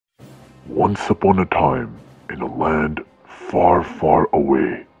Once upon a time, in a land far, far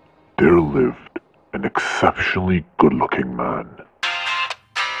away, there lived an exceptionally good-looking man.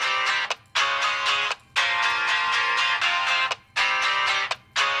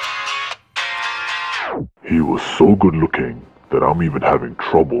 He was so good-looking that I'm even having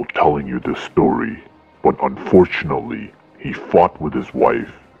trouble telling you this story, but unfortunately, he fought with his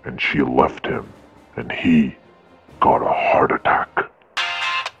wife and she left him, and he got a heart attack.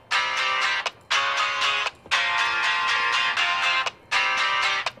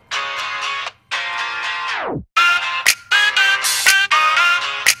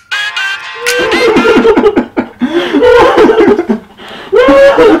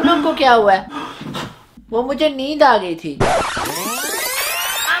 तुम को क्या हुआ है? वो मुझे नींद आ गई थी।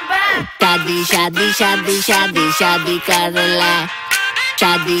 शादी शादी शादी शादी शादी कर ले,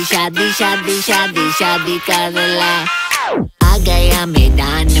 शादी शादी शादी शादी शादी कर ले। आ गया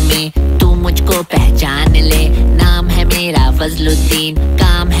मैदान में, तू मुझको पहचान ले। नाम है मेरा फजलुद्दीन,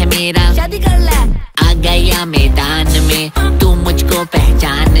 काम है मेरा शादी कर ले। आ गया मैदान में, तू मुझको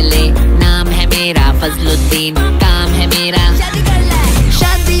पहचान ले। नाम है मेरा फजलुद्दीन, काम है मेरा शादी कर ले।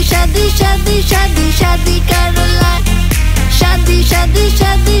 शादी शादी शादी शादी शादी कर ले, शादी शादी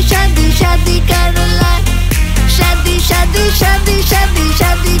शादी शादी शादी कर ले। शादी शादी शादी शादी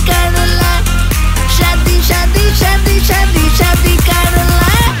शादी कर ले, शादी शादी शादी शादी शादी कर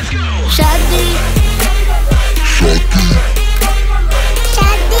ले। शादी शादी शादी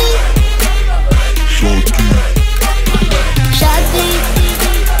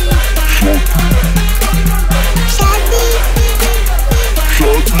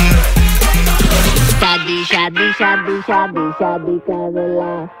शादी शादी शादी शादी शादी कर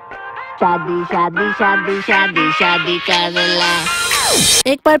ले, शादी शादी शादी शादी शादी कर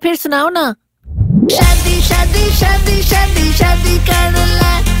ले। एक बार फिर सुनाओ ना। शादी शादी शादी शादी शादी कर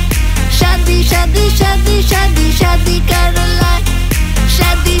ले, शादी शादी शादी शादी शादी कर ले।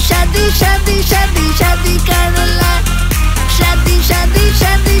 शादी शादी शादी शादी शादी कर ले, शादी शादी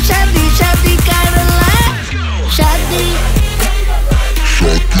शादी शादी शादी कर ले। शादी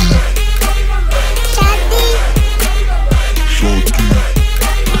शादी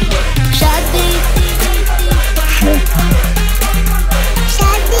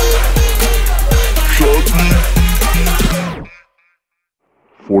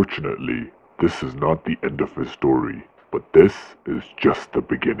Fortunately, this is not the end of his story, but this is just the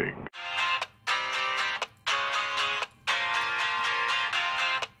beginning.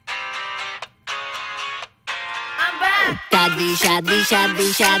 शादी शादी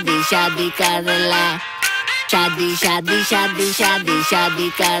शादी शादी शादी कर ले, शादी शादी शादी शादी शादी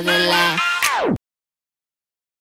कर ले।